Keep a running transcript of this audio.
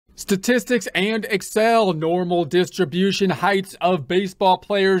Statistics and Excel, normal distribution heights of baseball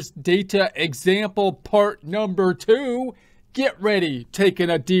players, data example part number 2. Get ready,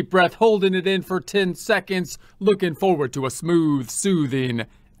 taking a deep breath, holding it in for 10 seconds, looking forward to a smooth, soothing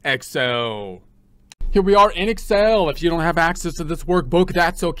Excel. Here we are in Excel. If you don't have access to this workbook,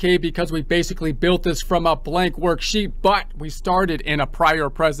 that's okay because we basically built this from a blank worksheet, but we started in a prior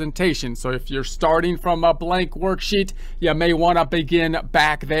presentation. So if you're starting from a blank worksheet, you may want to begin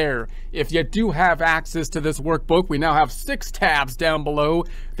back there. If you do have access to this workbook, we now have 6 tabs down below.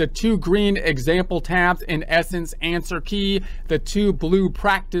 The 2 green example tabs, in essence, answer key. The 2 blue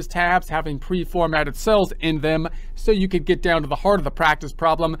practice tabs having pre-formatted cells in them so you could get down to the heart of the practice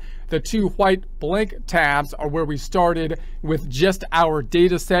problem. The 2 white blank tabs are where we started with just our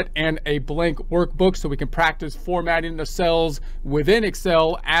data set and a blank workbook so we can practice formatting the cells within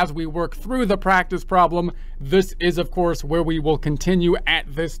Excel as we work through the practice problem. This is, of course, where we will continue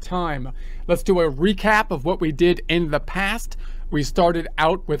at this time. Let's do a recap of what we did in the past. We started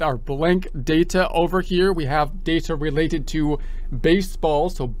out with our blank data over here. We have data related to baseball,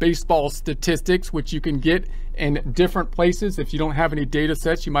 so baseball statistics, which you can get in different places. If you don't have any data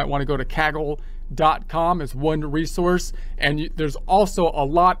sets, you might want to go to Kaggle.com as one resource. And there's also a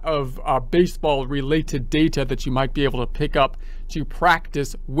lot of baseball related data that you might be able to pick up to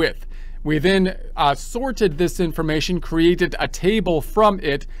practice with. We then sorted this information, created a table from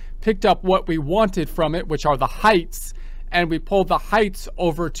it, picked up what we wanted from it, which are the heights, and we pulled the heights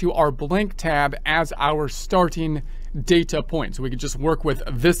over to our blank tab as our starting data point. So we could just work with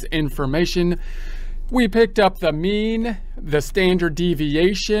this information. We picked up the mean, the standard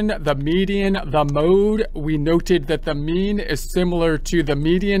deviation, the median, the mode. We noted that the mean is similar to the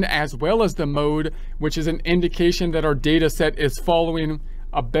median as well as the mode, which is an indication that our data set is following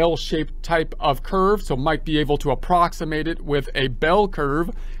a bell-shaped type of curve, so might be able to approximate it with a bell curve.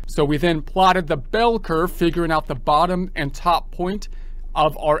 So we then plotted the bell curve, figuring out the bottom and top point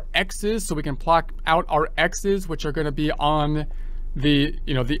of our x's, so we can plot out our x's, which are going to be on the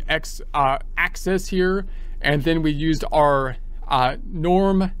the x axis here. And then we used our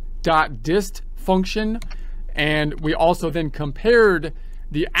norm.dist function, and we also then compared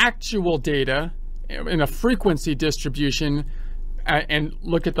the actual data in a frequency distribution and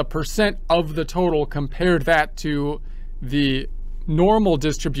look at the percent of the total, compared that to the normal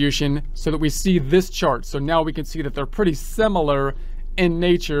distribution so that we see this chart. So now we can see that they're pretty similar in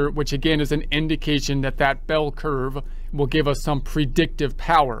nature, which again is an indication that that bell curve will give us some predictive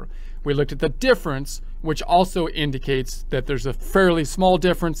power. We looked at the difference, which also indicates that there's a fairly small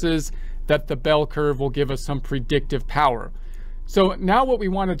differences, that the bell curve will give us some predictive power. So now what we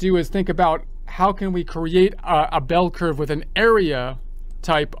want to do is think about how can we create a bell curve with an area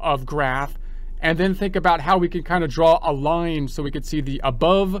type of graph, and then think about how we can kind of draw a line so we could see the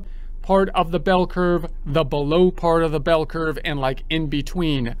above part of the bell curve, the below part of the bell curve, and like in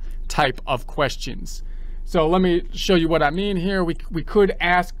between type of questions. So let me show you what I mean here. We could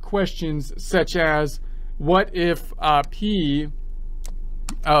ask questions such as, what if P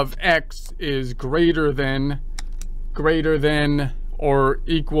of X is greater than or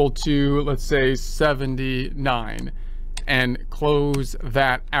equal to, let's say, 79, and close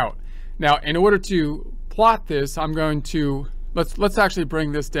that out. Now, in order to plot this, I'm going to, let's actually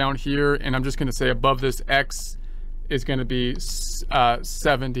bring this down here, and I'm just going to say above this X is going to be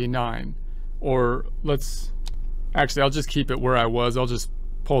 79. Or I'll just keep it where I was. I'll just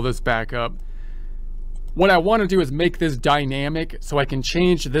pull this back up. What I want to do is make this dynamic, so I can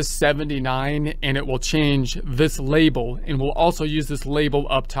change this 79 and it will change this label, and we'll also use this label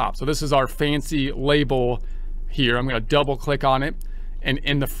up top. So this is our fancy label here. I'm going to double click on it, and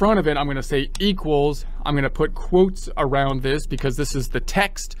in the front of it I'm going to say equals. I'm going to put quotes around this because this is the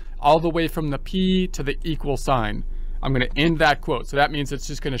text all the way from the P to the equal sign. I'm going to end that quote, so that means it's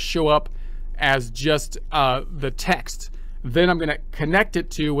just going to show up as just the text. Then I'm going to connect it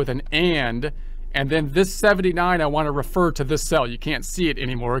to with an and then this 79, I want to refer to this cell. You can't see it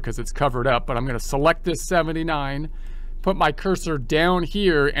anymore because it's covered up, but I'm going to select this 79, put my cursor down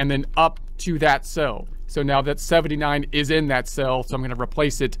here, and then up to that cell. So now that 79 is in that cell, so I'm going to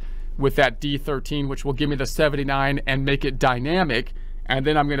replace it with that D13, which will give me the 79 and make it dynamic. And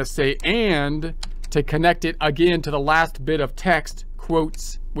then I'm going to say and to connect it again to the last bit of text,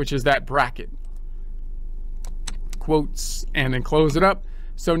 quotes, which is that bracket. Quotes, and then close it up.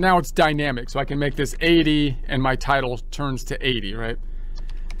 So now it's dynamic, so I can make this 80 and my title turns to 80, right?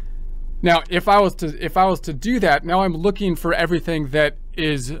 Now, if I was to do that, now I'm looking for everything that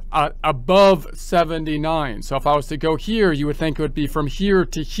is above 79. So if I was to go here, you would think it would be from here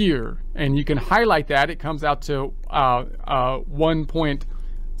to here, and you can highlight that. It comes out to 1.7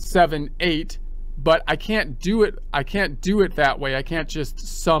 0.78, but I can't do it that way. I can't just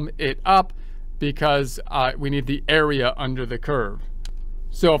sum it up because we need the area under the curve.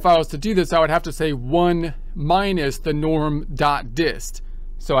 So if I was to do this, I would have to say 1 minus the norm dot dist.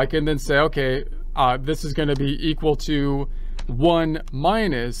 So I can then say, okay, this is going to be equal to 1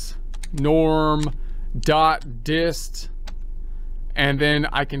 minus norm dot dist, and then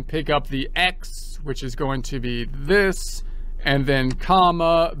I can pick up the x, which is going to be this, and then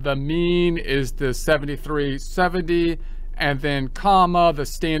comma, the mean is the 7370, and then comma, the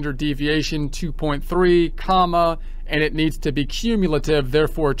standard deviation 2.3, comma, and it needs to be cumulative,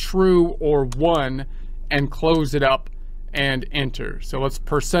 therefore true or 1, and close it up and enter. So let's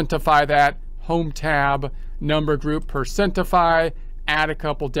percentify that. Home tab, number group, percentify, add a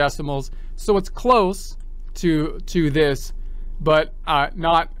couple decimals. So it's close to this, but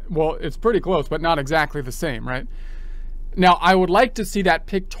not, well, it's pretty close, but not exactly the same, right? Now, I would like to see that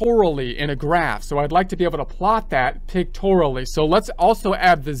pictorially in a graph. So I'd like to be able to plot that pictorially. So let's also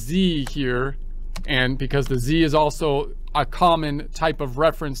add the Z here. And because the Z is also a common type of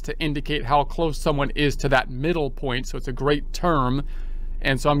reference to indicate how close someone is to that middle point. So it's a great term.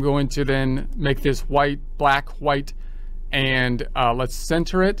 And so I'm going to then make this white, black, white, and let's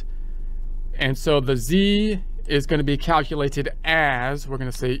center it. And so the Z is going to be calculated as, we're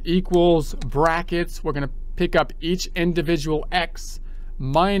going to say equals brackets. We're going to pick up each individual X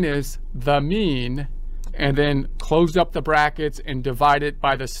minus the mean, and then close up the brackets and divide it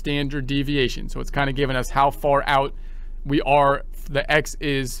by the standard deviation. So it's kind of giving us how far out we are, the X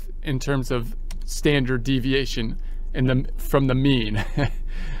is in terms of standard deviation from the mean.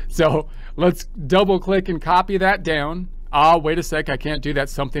 So let's double click and copy that down. Wait a sec, I can't do that.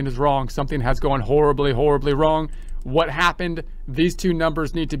 Something is wrong. Something has gone horribly, horribly wrong. What happened? These two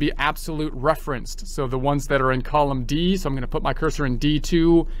numbers need to be absolute referenced. So the ones that are in column D, so I'm going to put my cursor in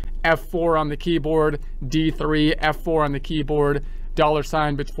D2, F4 on the keyboard, D3, F4 on the keyboard,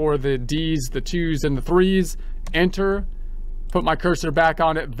 $sign before the D's, the 2's, and the 3's, enter, put my cursor back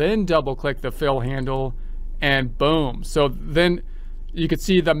on it, then double click the fill handle, and boom. So then you can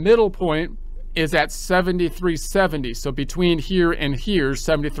see the middle point is at 7370. So between here and here,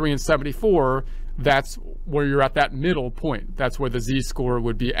 73 and 74, that's where you're at that middle point. That's where the Z-score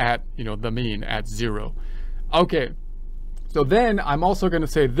would be at, you know, the mean at 0. Okay, so then I'm also going to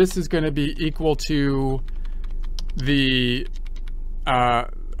say this is going to be equal to the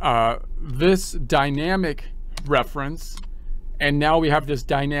this dynamic reference, and now we have this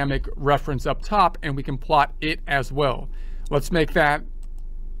dynamic reference up top, and we can plot it as well. Let's make that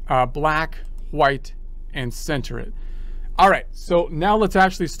black, white, and center it. All right, so now let's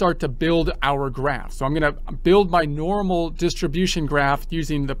actually start to build our graph. So I'm going to build my normal distribution graph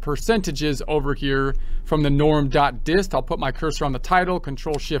using the percentages over here from the norm.dist. I'll put my cursor on the title,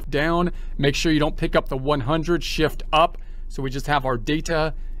 Control Shift down. Make sure you don't pick up the 100, Shift up. So we just have our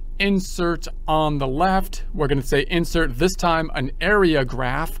data. Insert on the left. We're going to say insert, this time an area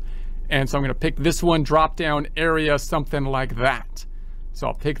graph. And so I'm going to pick this one, drop down area, something like that. So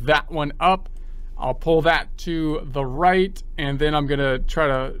I'll pick that one up. I'll pull that to the right, and then I'm gonna try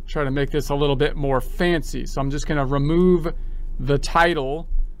to make this a little bit more fancy. So I'm just gonna remove the title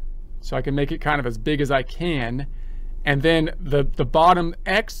so I can make it kind of as big as I can. And then the bottom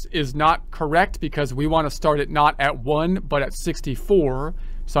X is not correct because we want to start it not at 1, but at 64.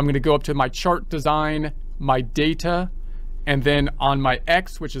 So I'm gonna go up to my chart design, my data, and then on my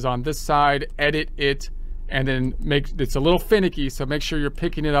X, which is on this side, edit it, and then it's a little finicky, so make sure you're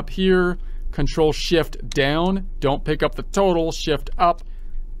picking it up here. Control Shift down, don't pick up the total, Shift up,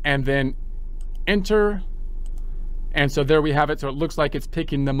 and then enter. And so there we have it. So it looks like it's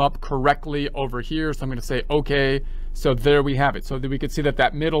picking them up correctly over here. So I'm going to say okay. So there we have it. So that we can see that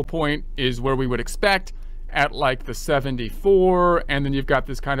that middle point is where we would expect at like the 74, and then you've got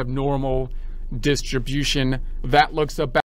this kind of normal distribution that looks about